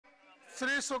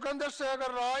Sri Sukhendu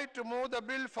Sekhar to move the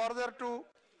bill further to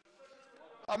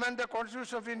amend the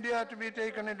Constitution of India to be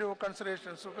taken into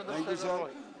consideration. Thank you, sir.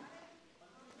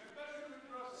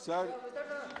 Sir.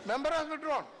 Member has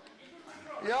withdrawn.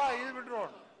 Yeah, he is withdrawn.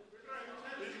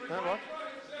 What?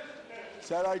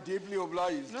 Sir, I deeply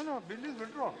oblige. No, bill is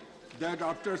withdrawn. That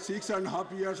after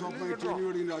 6.5 years of my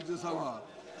tenure in Rajya Sabha,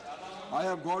 I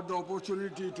have got the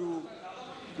opportunity to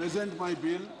present my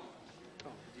bill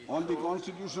on the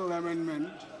constitutional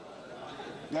amendment,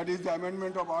 that is the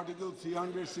amendment of Article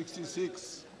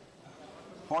 366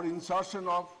 for insertion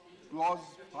of clause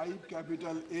 5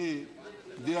 capital A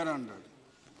thereunder.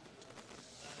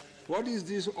 What is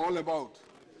this all about?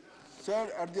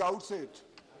 Sir, at the outset,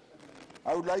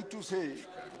 I would like to say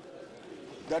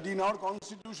that in our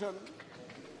constitution,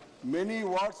 many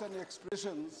words and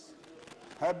expressions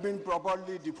have been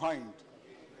properly defined,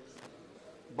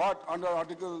 but under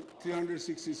Article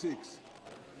 366.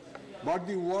 But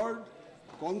the word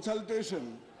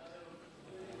consultation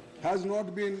has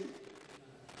not been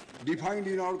defined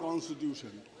in our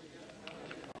constitution,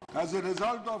 as a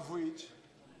result of which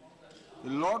a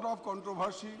lot of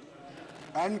controversy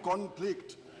and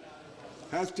conflict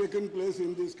has taken place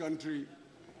in this country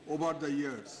over the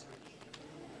years.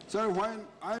 Sir, when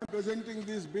I am presenting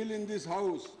this bill in this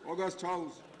House, August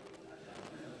House,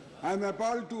 I am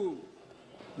appalled to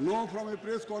know from a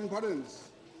press conference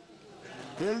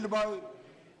held by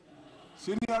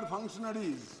senior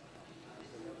functionaries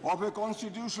of a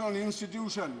constitutional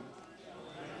institution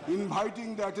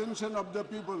inviting the attention of the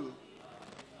people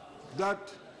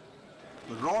that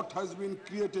rot has been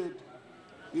created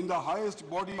in the highest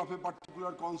body of a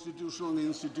particular constitutional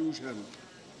institution,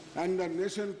 and the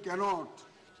nation cannot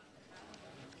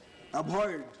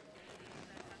avoid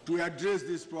to address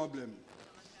this problem.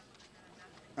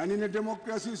 And in a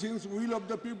democracy, since will of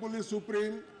the people is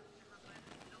supreme,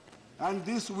 and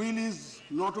this will is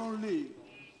not only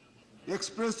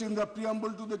expressed in the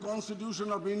preamble to the Constitution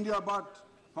of India, but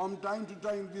from time to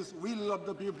time this will of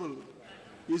the people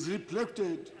is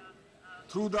reflected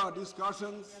through the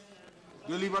discussions,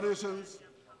 deliberations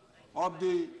of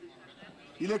the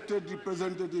elected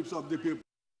representatives of the people.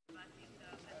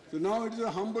 So now it is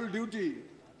a humble duty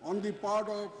on the part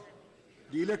of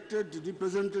the elected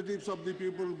representatives of the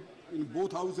people in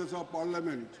both houses of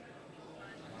parliament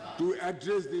to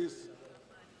address this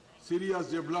serious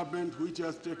development which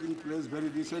has taken place very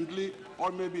recently,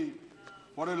 or maybe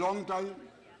for a long time.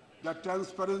 That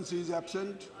transparency is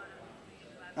absent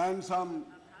and some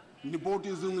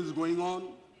nepotism is going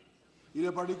on in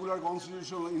a particular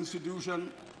constitutional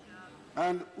institution,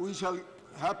 and we shall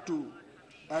have to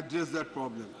address that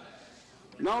problem.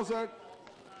 Now, sir,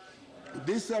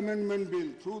 this amendment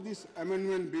bill, through this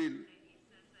amendment bill,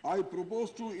 I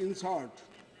propose to insert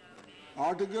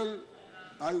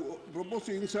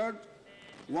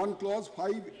one clause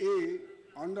 5A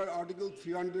under Article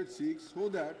 306, so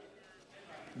that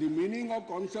the meaning of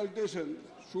consultation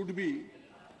should be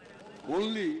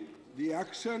only the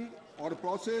action or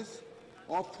process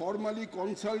of formally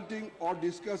consulting or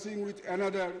discussing with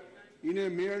another in a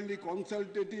merely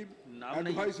consultative,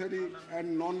 advisory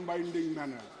and non-binding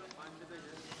manner.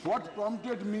 What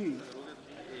prompted me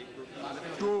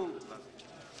to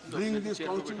bring this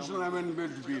constitutional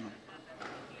amendment bill?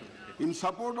 In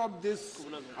support of this,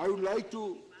 I would like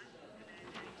to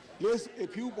place a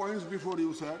few points before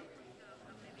you, sir,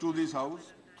 to this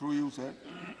House, through you, sir,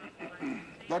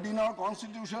 that in our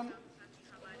Constitution,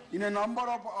 in a number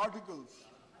of articles,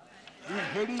 the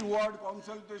very word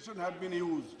consultation have been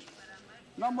used.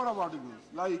 Number of articles,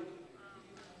 like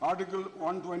Article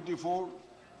 124,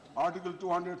 Article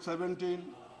 217,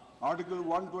 Article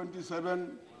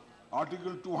 127,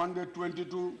 Article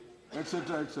 222,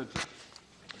 etc., etc.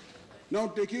 Now,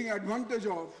 taking advantage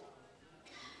of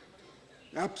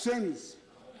absence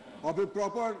of a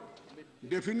proper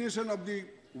definition of the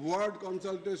word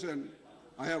consultation,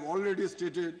 I have already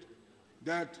stated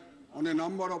that on a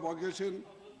number of occasions,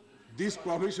 these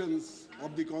provisions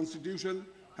of the Constitution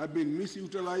have been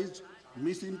misutilized,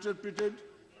 misinterpreted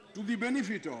to the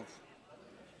benefit of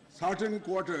certain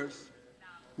quarters,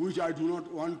 which I do not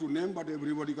want to name, but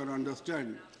everybody can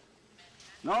understand.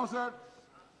 Now, sir,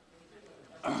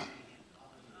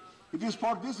 it is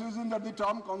for this reason that the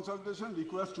term consultation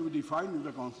requires to be defined in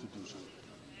the Constitution.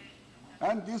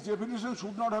 And this definition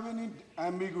should not have any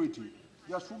ambiguity.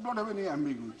 There should not have any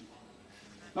ambiguity.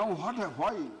 Now,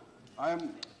 why I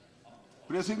am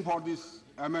pressing for this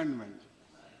amendment?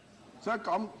 Sir,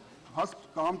 first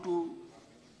come to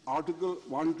Article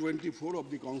 124 of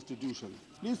the Constitution.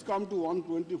 Please come to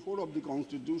 124 of the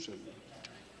Constitution.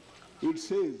 It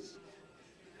says,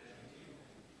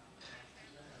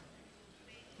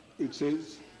 it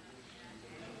says,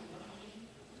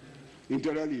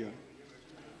 inter alia,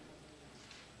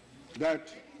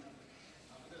 that,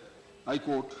 I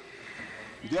quote,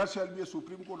 there shall be a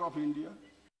Supreme Court of India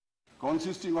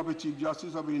consisting of a Chief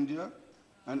Justice of India,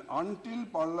 and until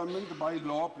Parliament by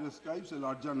law prescribes a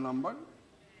larger number,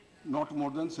 not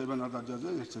more than 7 other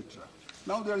judges, etc.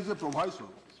 Now there is a proviso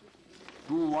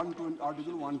to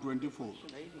Article 124.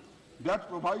 That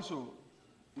proviso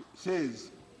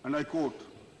says, and I quote,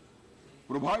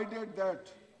 provided that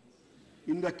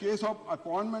in the case of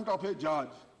appointment of a judge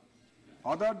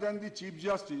other than the Chief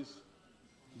Justice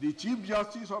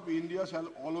of India shall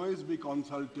always be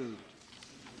consulted.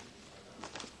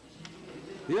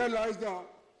 Here lies the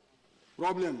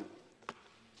problem.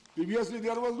 Previously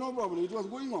there was no problem, it was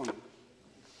going on.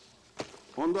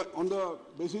 On the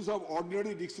basis of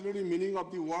ordinary dictionary meaning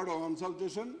of the word of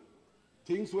consultation,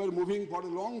 things were moving for a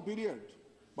long period,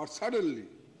 but suddenly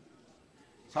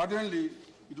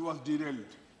it was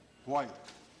derailed. Why?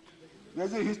 There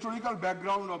is a historical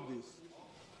background of this.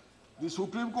 The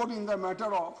Supreme Court in the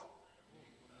matter of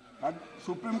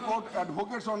Supreme Court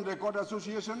Advocates on Record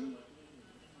Association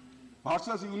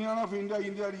versus Union of India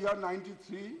in the year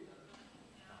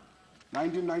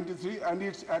 1993, and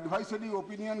its advisory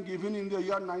opinion given in the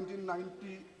year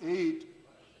 1998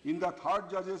 in the third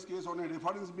judge's case on a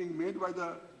reference being made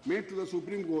to the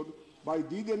Supreme Court by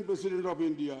the then President of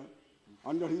India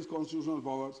under his constitutional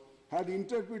powers, had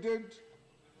interpreted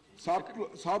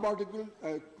subclause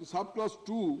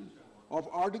 2 of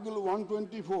Article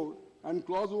 124 and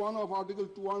Clause 1 of Article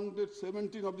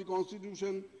 217 of the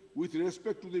Constitution with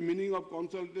respect to the meaning of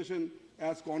consultation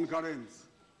as concurrence.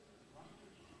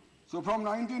 So from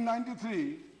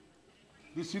 1993,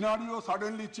 the scenario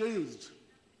suddenly changed,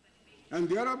 and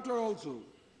thereafter also,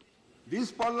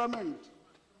 this Parliament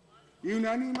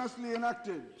unanimously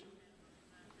enacted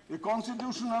a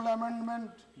constitutional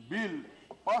amendment bill,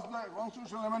 passed the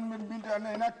constitutional amendment bill and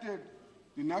enacted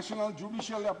the National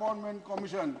Judicial Appointment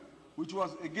Commission, which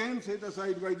was again set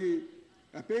aside by the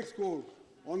Apex Court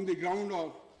on the ground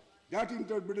of that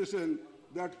interpretation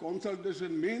that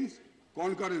consultation means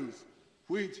concurrence,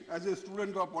 which, as a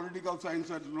student of political science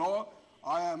and law,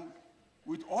 I am,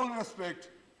 with all respect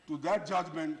to that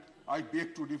judgment, I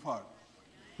beg to differ.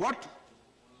 What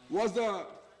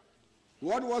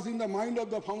was in the mind of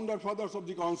the founder fathers of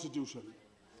the Constitution?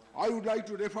 I would like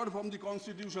to refer from the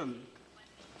Constitution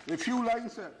a few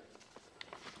lines,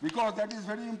 because that is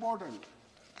very important.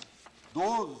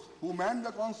 Those who manned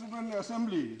the Constituent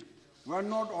Assembly were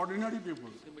not ordinary people.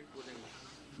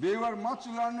 They were much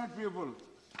learned people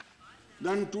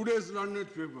than today's learned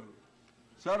people.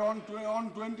 Sir, on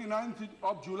 29th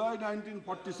of July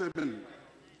 1947,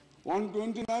 on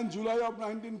 29th July of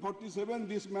 1947,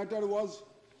 this matter was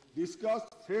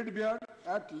discussed threadbare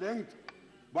at length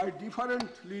by different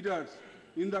leaders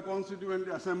in the Constituent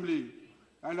Assembly.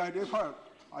 And I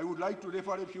would like to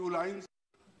refer a few lines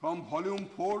from volume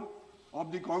 4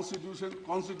 of the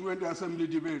Constituent Assembly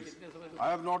debates.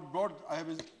 I have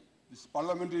this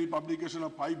parliamentary publication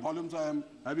of 5 volumes I am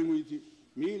having with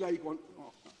me, like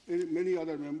many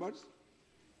other members.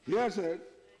 Here said,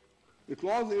 the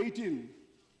clause 18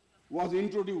 was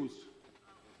introduced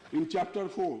in chapter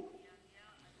 4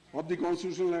 of the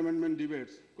Constitutional Amendment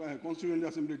debates, Constituent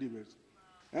Assembly debates.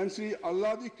 And Sri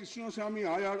Alladi Krishnaswamy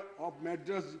Iyer of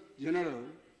Madras General,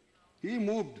 he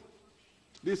moved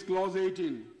this clause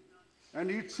 18, and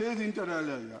it says inter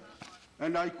alia,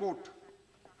 and I quote,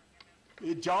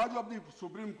 a judge of the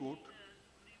Supreme Court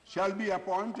shall be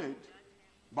appointed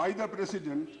by the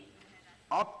President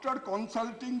after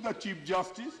consulting the Chief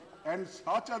Justice and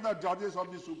such other judges of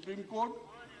the Supreme Court,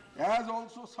 as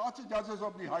also such judges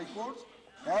of the High Courts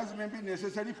as may be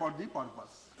necessary for the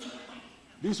purpose.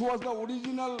 This was the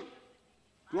original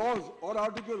clause or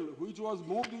article which was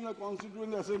moved in the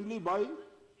Constituent Assembly by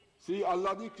Sri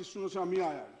Alladi Krishnaswamy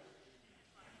Iyer.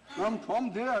 Now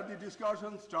from there the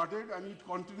discussion started, and it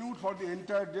continued for the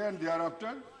entire day and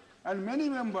thereafter, and many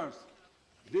members,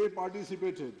 they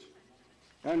participated.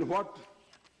 And what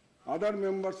other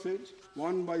members said,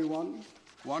 one by one,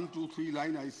 1, 2, 3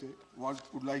 line I say, what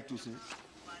would like to say,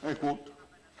 I quote,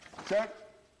 said,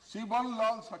 Siban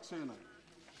Lal Saxena.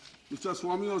 Mr.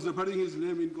 Swami was referring his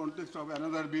name in context of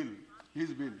another bill,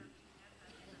 his bill.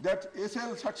 That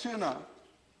S.L. Saxena,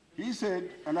 he said,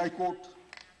 and I quote,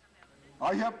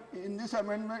 I have, in this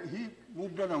amendment, he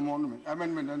moved an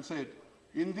amendment and said,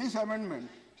 in this amendment,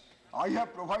 I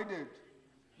have provided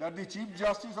that the Chief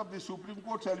Justice of the Supreme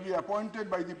Court shall be appointed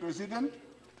by the President,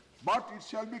 but it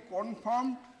shall be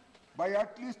confirmed by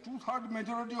at least 2/3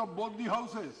 majority of both the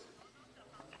houses.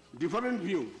 Different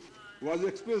view was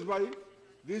expressed by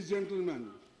this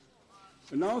gentleman.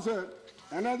 Now, sir,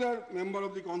 another member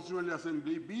of the Constituent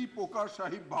Assembly, B. Pokar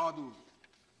Sahib Bahadur,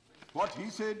 what he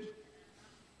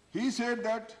said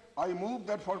that I move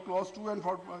that for clause 2 and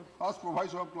for first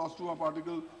proviso of clause 2 of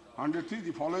article 103,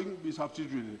 the following be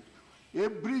substituted.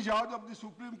 Every judge of the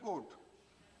Supreme Court,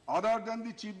 other than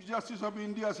the Chief Justice of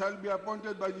India, shall be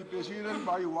appointed by the President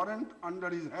by warrant under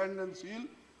his hand and seal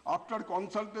after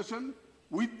consultation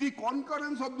with the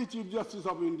concurrence of the Chief Justice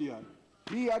of India.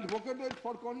 He advocated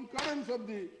for concurrence of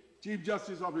the Chief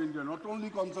Justice of India, not only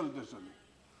consultation.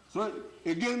 So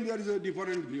again there is a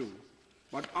different view.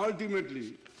 But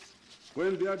ultimately,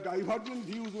 when their divergent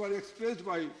views were expressed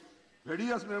by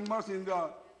various members in the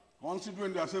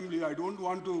Constituent Assembly, I don't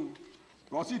want to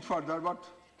proceed further, but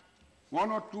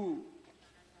one or two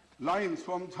lines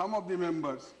from some of the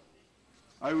members,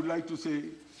 I would like to say,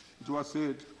 it was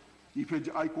said,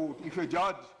 I quote, if a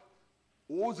judge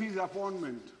owes his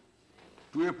appointment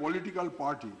to a political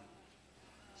party,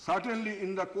 certainly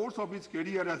in the course of his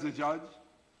career as a judge,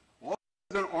 or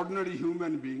as an ordinary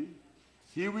human being,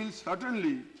 he will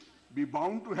certainly be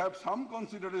bound to have some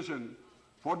consideration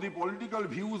for the political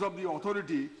views of the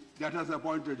authority that has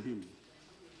appointed him.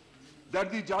 That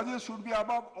the judges should be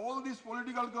above all these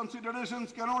political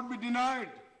considerations cannot be denied.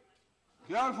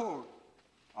 Therefore,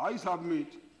 I submit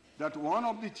that one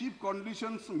of the chief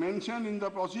conditions mentioned in the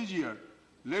procedure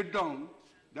laid down,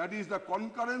 that is the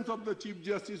concurrence of the Chief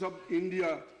Justice of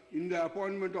India in the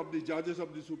appointment of the judges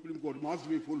of the Supreme Court, must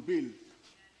be fulfilled.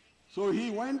 So he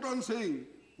went on saying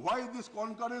why this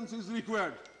concurrence is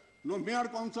required. No mere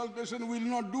consultation will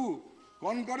not do.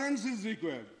 Concurrence is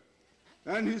required.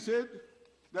 And he said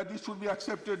that this should be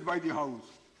accepted by the House.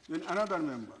 Then another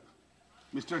member,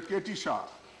 Mr. K.T. Shah,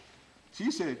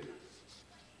 she said,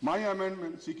 my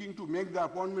amendment seeking to make the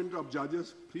appointment of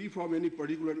judges free from any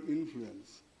particular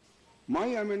influence. My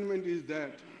amendment is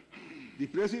that the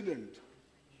President,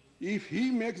 if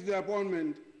he makes the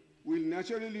appointment, will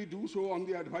naturally do so on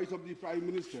the advice of the Prime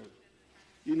Minister.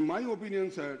 In my opinion,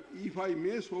 sir, if I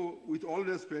may so, with all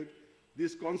respect,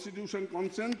 this Constitution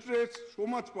concentrates so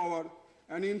much power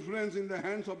and influence in the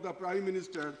hands of the Prime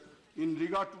Minister in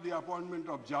regard to the appointment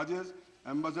of judges,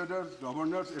 ambassadors,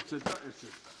 governors, etc., etc.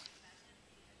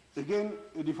 Again,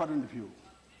 a different view.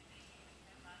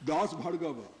 Das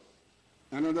Bhargava,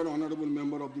 another honorable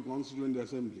member of the Constituent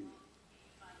Assembly,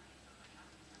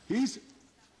 he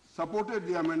supported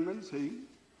the amendment saying,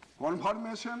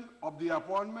 confirmation of the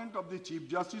appointment of the Chief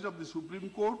Justice of the Supreme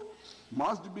Court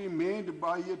must be made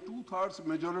by a 2/3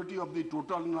 majority of the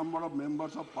total number of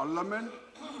members of Parliament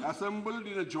assembled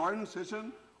in a joint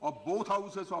session of both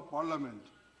houses of Parliament.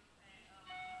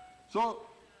 So,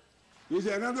 is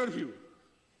another view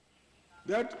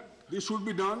that this should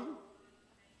be done,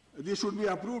 this should be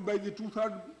approved by the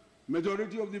 2/3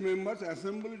 majority of the members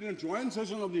assembled in a joint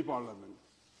session of the Parliament.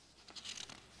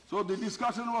 So the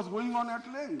discussion was going on at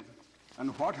length.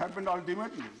 And what happened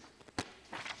ultimately?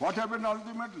 What happened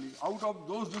ultimately? Out of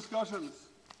those discussions,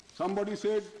 somebody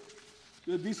said,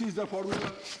 this is the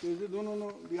formula. They said,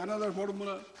 no, the another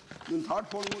formula, then third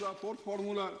formula, fourth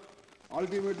formula.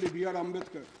 Ultimately, B.R.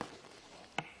 Ambedkar,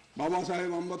 Baba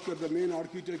Saheb Ambedkar, the main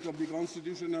architect of the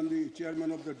Constitution and the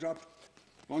chairman of the draft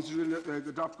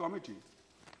the draft committee,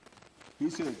 he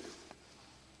said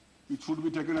it should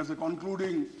be taken as a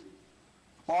concluding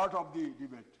part of the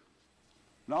debate.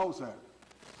 Now, sir,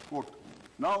 quote,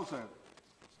 now, sir,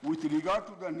 with regard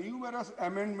to the numerous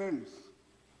amendments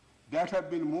that have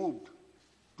been moved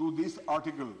to this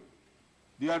article,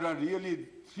 there are really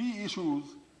 3 issues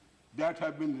that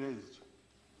have been raised.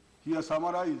 He has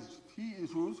summarized 3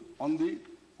 issues on the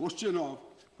question of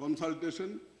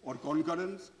consultation or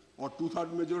concurrence or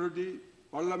 2/3 majority,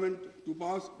 Parliament to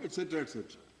pass, etc., etc.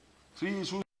 3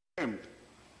 issues framed.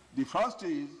 The first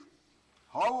is,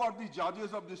 how are the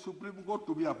judges of the Supreme Court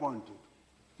to be appointed?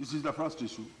 This is the first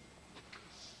issue.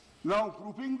 Now,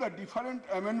 grouping the different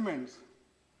amendments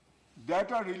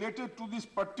that are related to this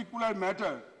particular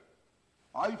matter,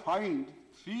 I find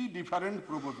 3 different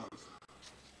proposals.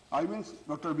 I mean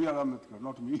Dr. B.R. Ambedkar,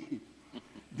 not me.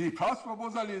 The first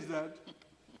proposal is that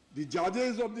the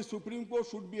judges of the Supreme Court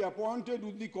should be appointed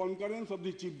with the concurrence of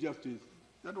the Chief Justice.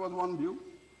 That was one view,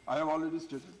 I have already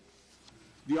stated.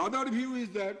 The other view is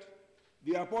that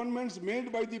the appointments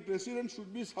made by the President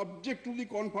should be subject to the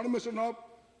confirmation of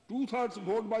 2/3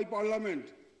 vote by Parliament.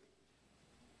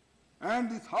 And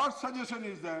the third suggestion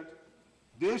is that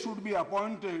they should be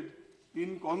appointed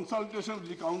in consultation with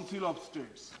the Council of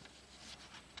States.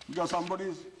 Because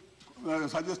somebody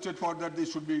suggested for that they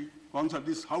should be consulted,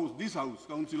 this house,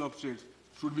 Council of States,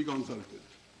 should be consulted.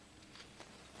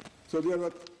 So there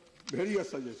are various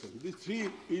suggestions. These 3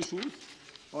 issues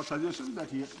or suggestions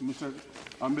that Mr.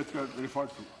 Ambedkar referred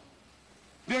to.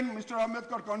 Then Mr.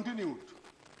 Ambedkar continued,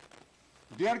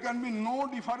 there can be no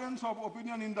difference of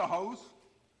opinion in the House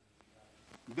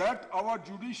that our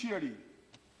judiciary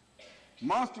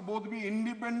must both be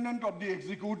independent of the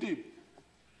executive,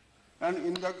 and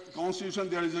in the Constitution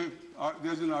there is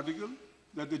an article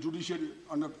that the judiciary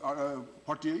under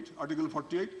Article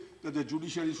 48, that the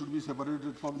judiciary should be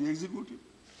separated from the executive.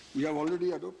 We have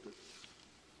already adopted.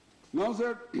 Now,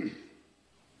 sir,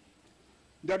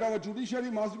 that our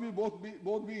judiciary must be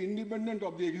both be independent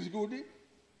of the executive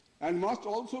and must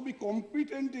also be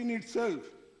competent in itself.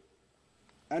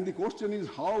 And the question is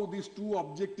how these two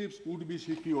objectives could be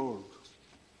secured.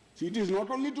 See, it is not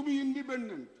only to be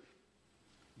independent.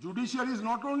 Judiciary is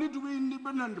not only to be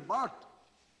independent, but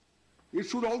it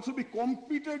should also be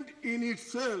competent in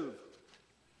itself.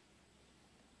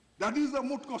 That is the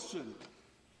moot question.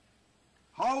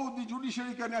 How the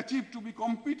judiciary can achieve to be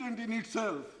competent in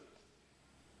itself?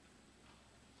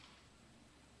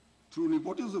 Through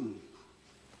nepotism,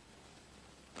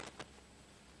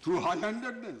 through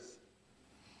high-handedness.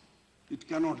 It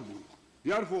cannot be.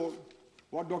 Therefore,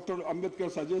 what Dr.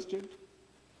 Ambedkar suggested,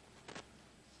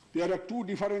 there are two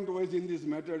different ways in this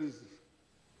matter is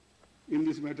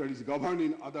governed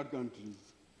in other countries.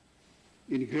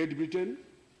 In Great Britain,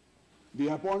 the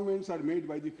appointments are made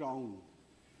by the Crown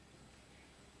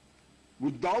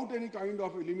without any kind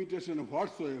of limitation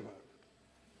whatsoever,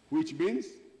 which means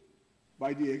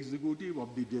by the executive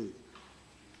of the day.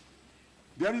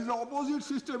 There is the opposite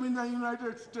system in the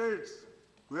United States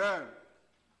where,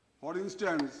 for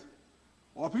instance,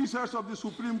 officers of the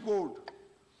Supreme Court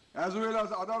as well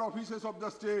as other officers of the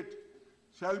state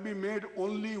shall be made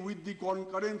only with the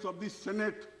concurrence of the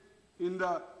Senate in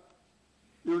the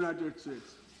United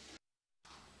States.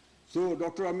 So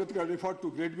Dr. Ambedkar referred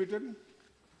to Great Britain,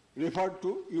 referred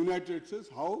to United States,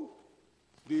 how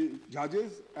the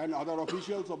judges and other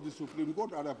officials of the Supreme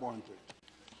Court are appointed.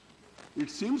 It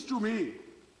seems to me,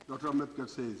 Dr. Ambedkar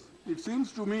says, it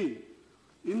seems to me,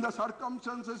 in the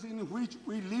circumstances in which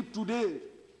we live today,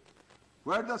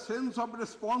 where the sense of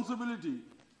responsibility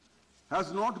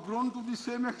has not grown to the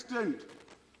same extent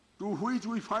to which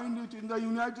we find it in the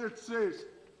United States,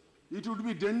 it would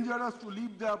be dangerous to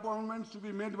leave the appointments to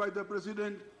be made by the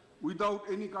President without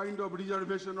any kind of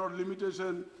reservation or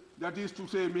limitation, that is to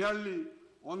say, merely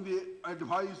on the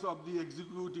advice of the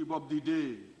executive of the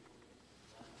day.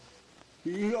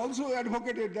 He also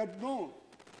advocated that no,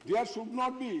 there should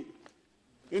not be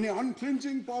any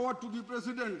unflinching power to the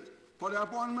President for the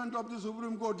appointment of the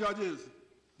Supreme Court judges.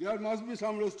 There must be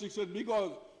some restriction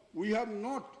because we have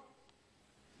not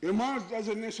emerged as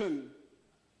a nation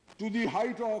to the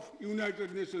height of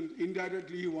United Nations.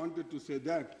 Indirectly he wanted to say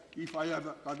that, if I have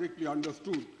correctly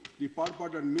understood the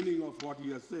purport and meaning of what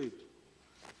he has said.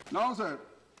 Now, sir,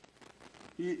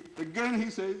 he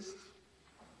says,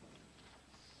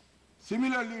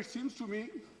 similarly, it seems to me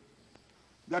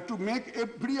that to make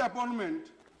every appointment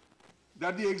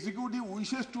that the executive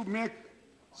wishes to make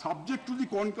subject to the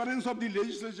concurrence of the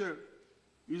legislature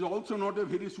is also not a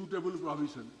very suitable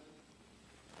provision.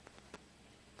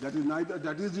 That is neither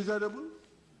that is desirable,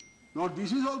 nor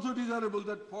this is also desirable,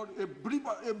 that for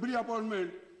every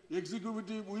appointment,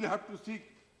 executive will have to seek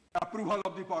approval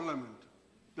of the Parliament.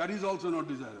 That is also not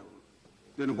desirable.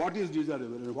 Then what is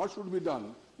desirable and what should be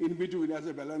done in between as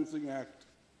a balancing act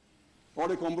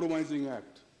or a compromising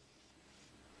act?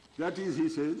 That is, he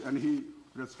says, and he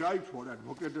prescribed for,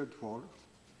 advocated for,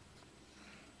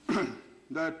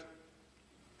 that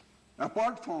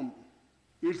apart from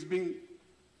its being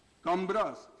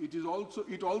cumbrous,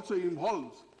 it also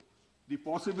involves the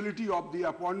possibility of the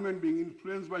appointment being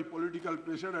influenced by political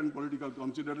pressure and political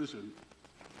consideration.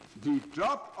 The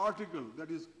draft article, that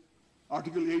is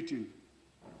Article 18,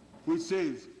 which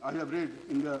says, I have read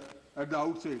at the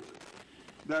outset,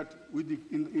 that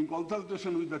in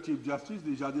consultation with the Chief Justice,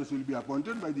 the judges will be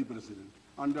appointed by the President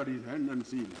under his hand and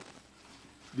seal.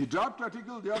 The draft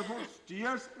article therefore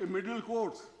steers a middle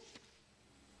course.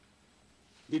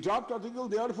 The draft article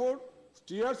therefore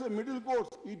steers a middle course.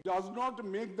 It does not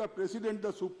make the President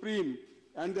the supreme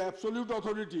and the absolute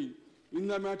authority in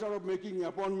the matter of making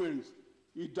appointments.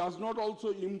 It does not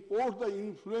also impose the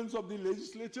influence of the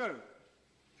legislature.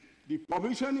 The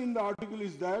provision in the article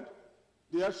is that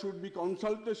there should be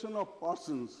consultation of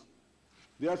persons.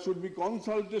 There should be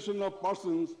consultation of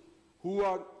persons who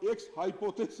are ex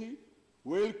hypothesi,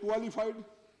 well qualified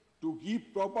to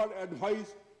give proper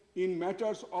advice in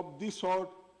matters of this sort,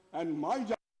 and my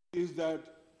judgment is that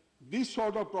this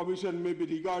sort of provision may be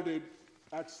regarded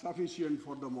as sufficient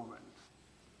for the moment.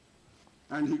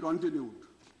 And he continued,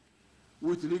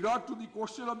 with regard to the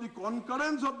question of the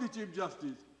concurrence of the Chief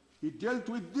Justice, he dealt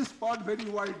with this part very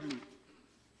widely.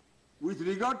 With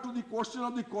regard to the question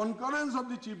of the concurrence of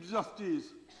the Chief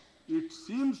Justice, it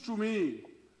seems to me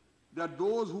that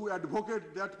those who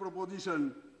advocate that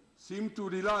proposition seem to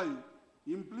rely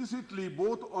implicitly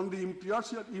both on the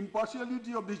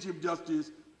impartiality of the Chief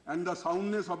Justice and the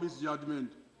soundness of his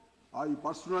judgment. I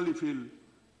personally feel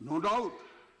no doubt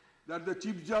that the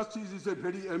Chief Justice is a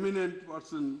very eminent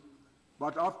person,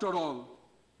 but after all,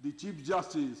 the Chief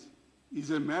Justice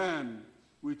is a man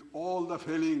with all the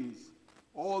failings,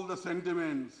 all the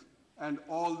sentiments, and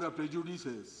all the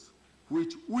prejudices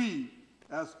which we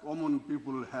as common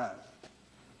people have.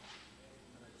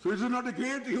 So it's not a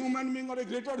great human being or a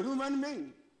greater human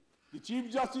being. The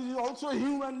Chief Justice is also a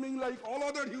human being like all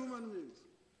other human beings,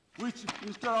 which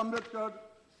Mr. Ambedkar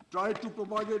tried to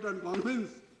propagate and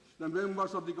convince the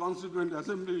members of the Constituent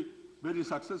Assembly very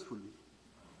successfully.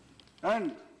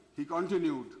 And he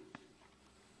continued,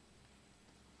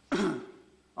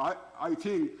 I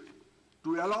think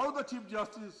to allow the Chief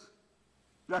Justice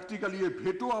practically a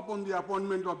veto upon the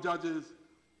appointment of judges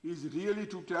is really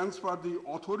to transfer the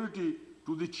authority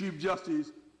to the Chief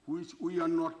Justice, which we are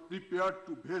not prepared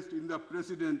to vest in the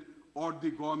President or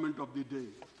the government of the day.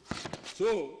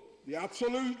 So, the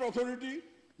absolute authority,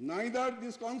 neither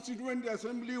this Constituent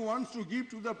Assembly wants to give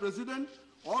to the President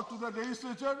or to the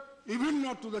legislature, even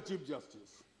not to the Chief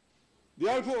Justice.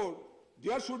 Therefore,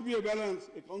 there should be a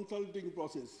balance, a consulting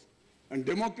process. And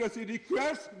democracy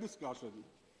requires discussion.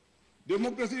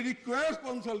 Democracy requires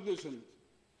consultation.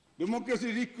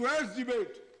 Democracy requires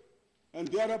debate, and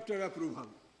thereafter approval.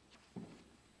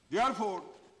 Therefore,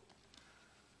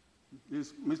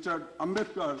 Mr.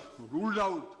 Ambedkar ruled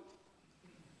out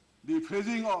the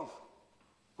phrasing of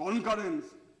concurrence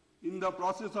in the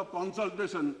process of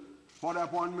consultation for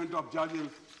appointment of judges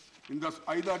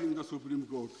either in the Supreme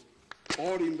Court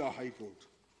or in the High Court.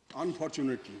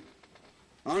 Unfortunately,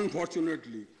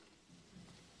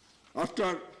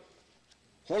 after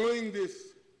following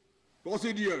this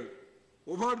procedure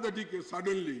over the decades,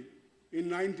 suddenly in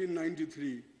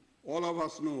 1993, all of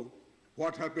us know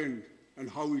what happened and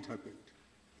how it happened.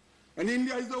 And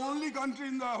India is the only country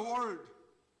in the world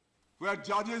where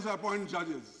judges appoint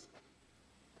judges.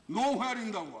 Nowhere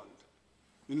in the world.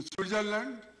 In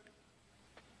Switzerland,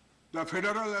 the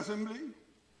Federal Assembly,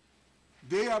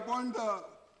 they appoint the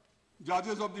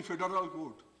judges of the Federal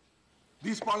Court.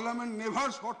 This Parliament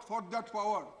never sought for that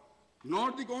power,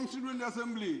 nor the Constituent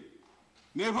Assembly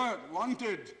never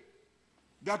wanted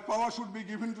that power should be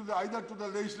given to either to the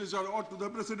legislature or to the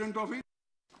President of it.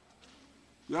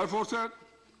 Therefore, sir,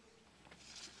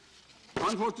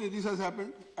 unfortunately this has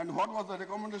happened. And what was the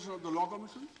recommendation of the Law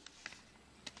Commission?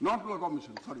 Not Law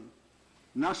Commission, sorry.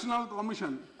 National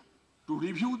Commission to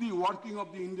review the working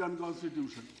of the Indian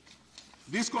Constitution.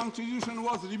 This Constitution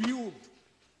was reviewed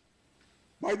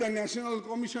by the National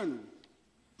Commission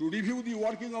to review the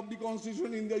working of the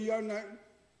Constitution in the year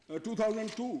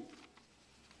 2002.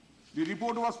 The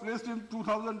report was placed in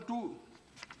 2002.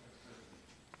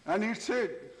 And it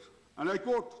said, and I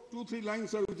quote 2-3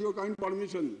 lines, sir, with your kind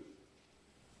permission,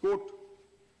 quote,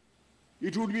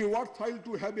 "It would be worthwhile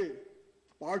to have a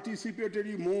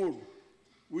participatory mode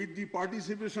with the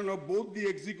participation of both the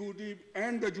executive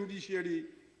and the judiciary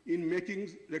in making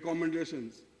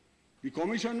recommendations. The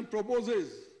Commission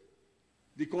proposes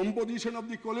the composition of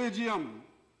the collegium,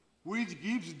 which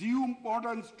gives due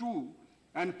importance to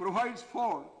and provides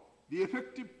for the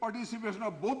effective participation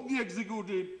of both the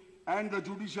executive and the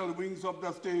judicial wings of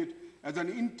the state as an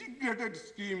integrated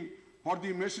scheme for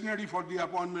the machinery for the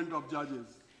appointment of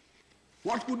judges."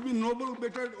 What could be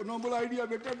noble idea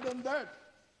better than that?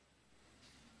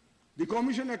 The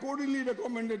Commission accordingly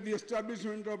recommended the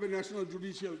establishment of a National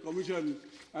Judicial Commission,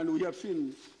 and we have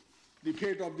seen the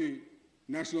fate of the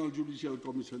National Judicial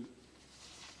Commission.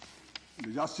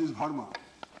 Justice Verma.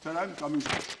 Sir, I am coming.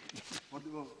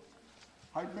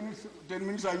 5 minutes, 10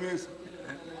 minutes, I may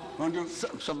want to...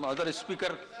 Some other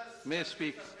speaker may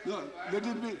speak. No, let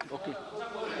it be. Okay.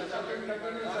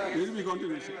 Let it be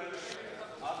continued.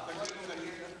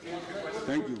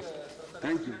 Thank you.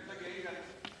 Thank you.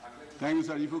 Thank you,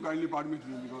 sir. If you kindly permit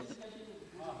me, because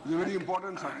it's a very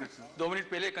important subject, sir. 2 minute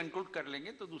पहले conclude कर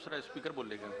लेंगे तो दूसरा speaker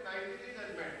बोलेगा.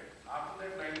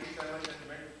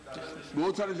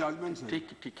 बहुत सारे judgements हैं.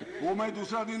 ठीक है. वो मैं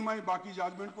दूसरा दिन बाकी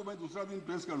जजमेंट को मैं दूसरा दिन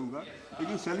प्लेस करूंगा,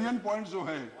 लेकिन सैलिएंट पॉइंट्स जो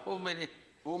है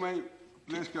वो मैं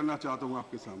प्लेस करना चाहता हूँ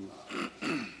आपके सामने.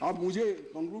 आप मुझे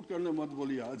कंक्लूड करने मत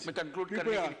बोलिए आज. मैं कंक्लूड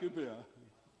कृपया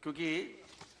क्योंकि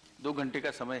 2 घंटे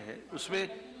का समय है, उसमें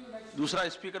दूसरा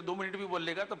स्पीकर 2 मिनट भी बोल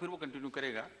लेगा तो फिर वो कंटिन्यू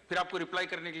करेगा, फिर आपको रिप्लाई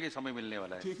करने के लिए समय मिलने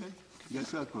वाला है। ठीक है,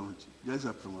 जैसे आप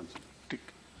प्रमाण जी। ठीक।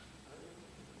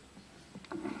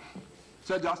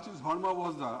 Sir, Justice Verma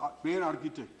was the main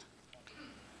architect.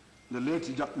 The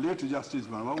late Justice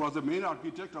Verma was the main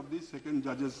architect of this second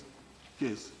judge's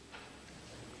case.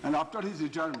 And after his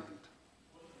retirement,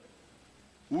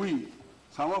 we,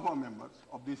 some of our members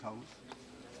of this house,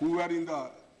 who were in the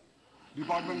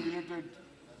department-related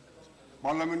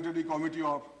parliamentary committee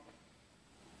of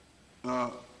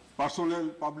personnel,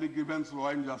 public grievance, law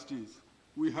and justice,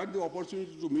 we had the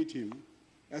opportunity to meet him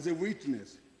as a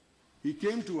witness. He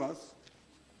came to us,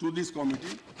 to this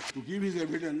committee, to give his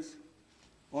evidence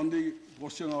on the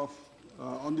question of,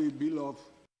 on the bill of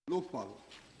Lokpal.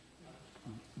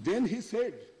 Then he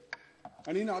said,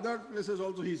 and in other places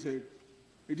also he said,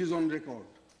 it is on record,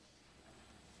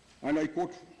 and I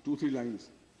quote 2-3 lines.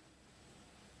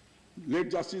 Late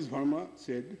Justice Verma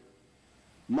said,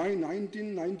 "My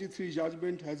 1993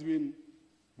 judgment has been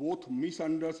both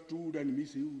misunderstood and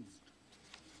misused."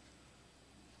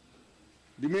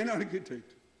 The main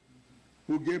architect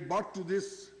who gave birth to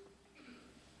this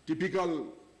typical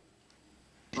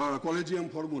collegium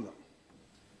formula.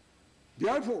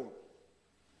 Therefore,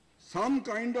 some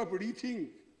kind of rethink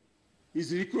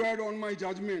is required on my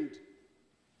judgment,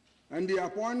 and the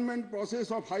appointment process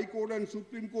of High Court and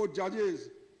Supreme Court judges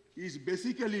is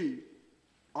basically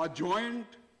a joint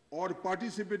or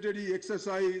participatory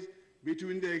exercise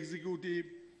between the executive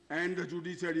and the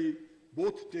judiciary,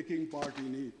 both taking part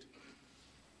in it.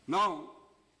 Now,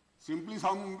 simply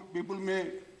some people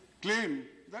may claim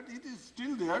that it is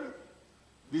still there.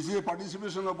 This is a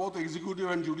participation of both executive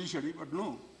and judiciary, but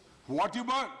no.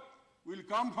 Whatever will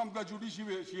come from the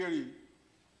judiciary,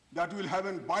 that will have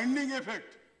a binding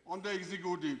effect on the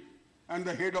executive and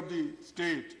the head of the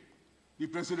state, the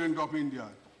President of India.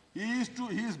 He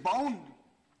is bound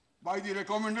by the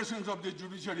recommendations of the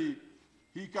judiciary.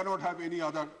 He cannot have any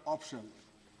other option.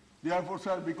 Therefore,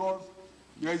 sir, because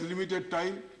there is limited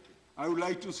time, I would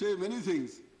like to say many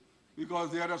things,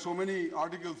 because there are so many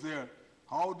articles there,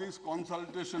 how this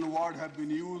consultation word have been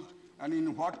used and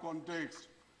in what context,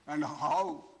 and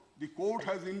how the court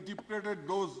has interpreted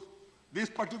this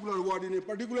particular word in a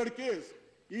particular case.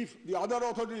 If the other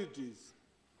authorities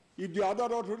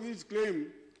claim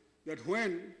that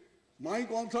when my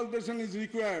consultation is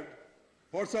required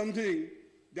for something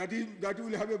that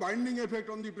will have a binding effect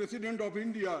on the President of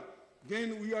India,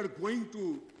 then we are going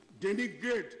to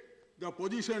denigrate the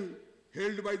position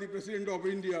held by the President of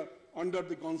India under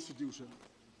the Constitution.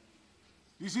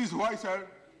 This is why, sir,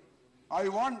 I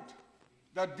want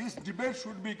that this debate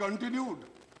should be continued.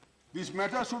 This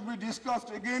matter should be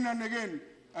discussed again and again,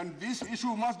 and this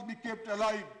issue must be kept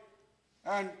alive,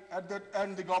 and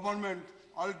the government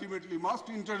ultimately must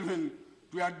intervene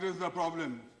to address the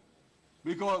problem,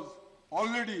 because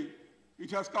already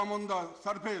it has come on the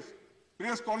surface.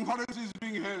 Press conference is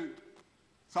being held.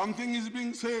 Something is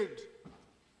being said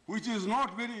which is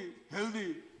not very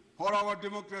healthy for our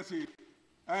democracy.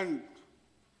 And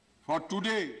for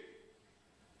today,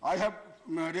 I have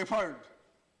referred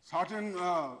certain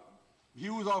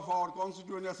views of our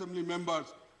Constituent Assembly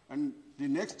members, and the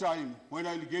next time when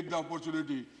I will get the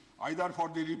opportunity, either for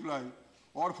the reply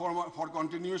or for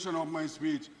continuation of my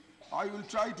speech, I will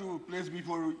try to place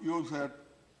before you, sir,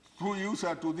 through you,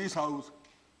 sir, to this House,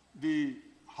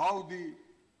 how the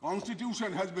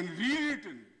Constitution has been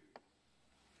rewritten.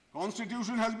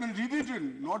 Constitution has been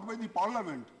rewritten not by the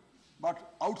Parliament,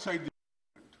 but outside the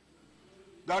Parliament.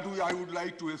 That I would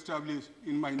like to establish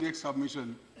in my next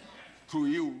submission through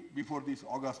you before this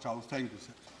august House. Thank you,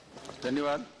 sir.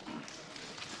 धन्यवाद।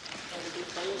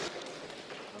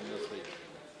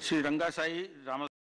 श्री रंगासाई राम